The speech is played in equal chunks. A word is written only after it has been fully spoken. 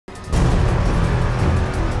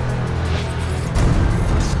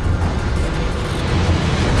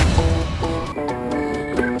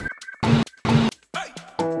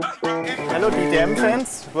Hello DTM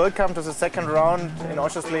fans, welcome to the second round in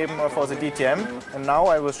Oschersleben for the DTM. And now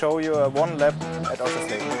I will show you one lap at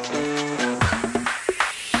Oschersleben.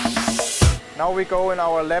 Now we go in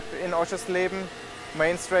our lap in Oschersleben.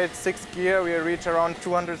 Main straight, 6th gear, we reach around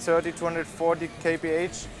 230-240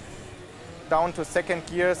 kph. Down to 2nd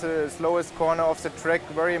gear, the slowest corner of the track,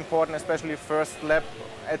 very important, especially first lap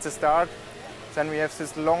at the start. Then we have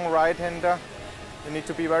this long right-hander. You need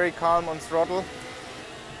to be very calm on throttle.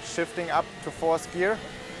 Shifting up to 4th gear.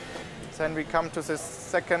 Then we come to the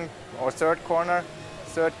 2nd or 3rd corner,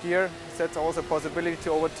 3rd gear. That's also a possibility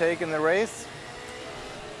to overtake in the race.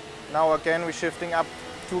 Now again we're shifting up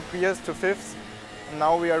 2 gears to 5th. And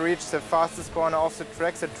now we are reached the fastest corner of the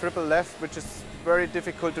track, the triple left, which is very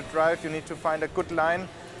difficult to drive. You need to find a good line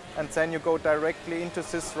and then you go directly into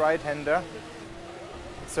this right-hander.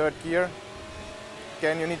 3rd gear.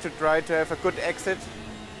 Again you need to try to have a good exit.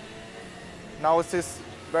 Now this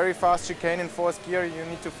very fast chicane in 4th gear, you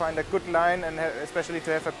need to find a good line and especially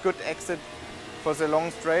to have a good exit for the long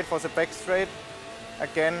straight, for the back straight.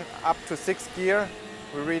 Again, up to 6th gear,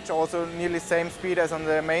 we reach also nearly same speed as on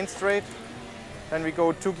the main straight. Then we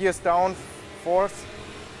go 2 gears down, 4th,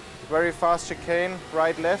 very fast chicane,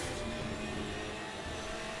 right, left.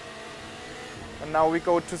 And now we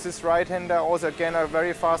go to this right-hander, also again a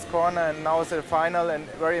very fast corner, and now the final and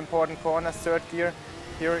very important corner, 3rd gear.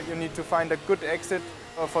 Here you need to find a good exit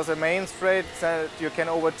for the main straight that you can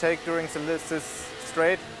overtake during this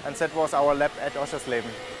straight, and that was our lap at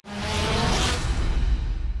Oschersleben.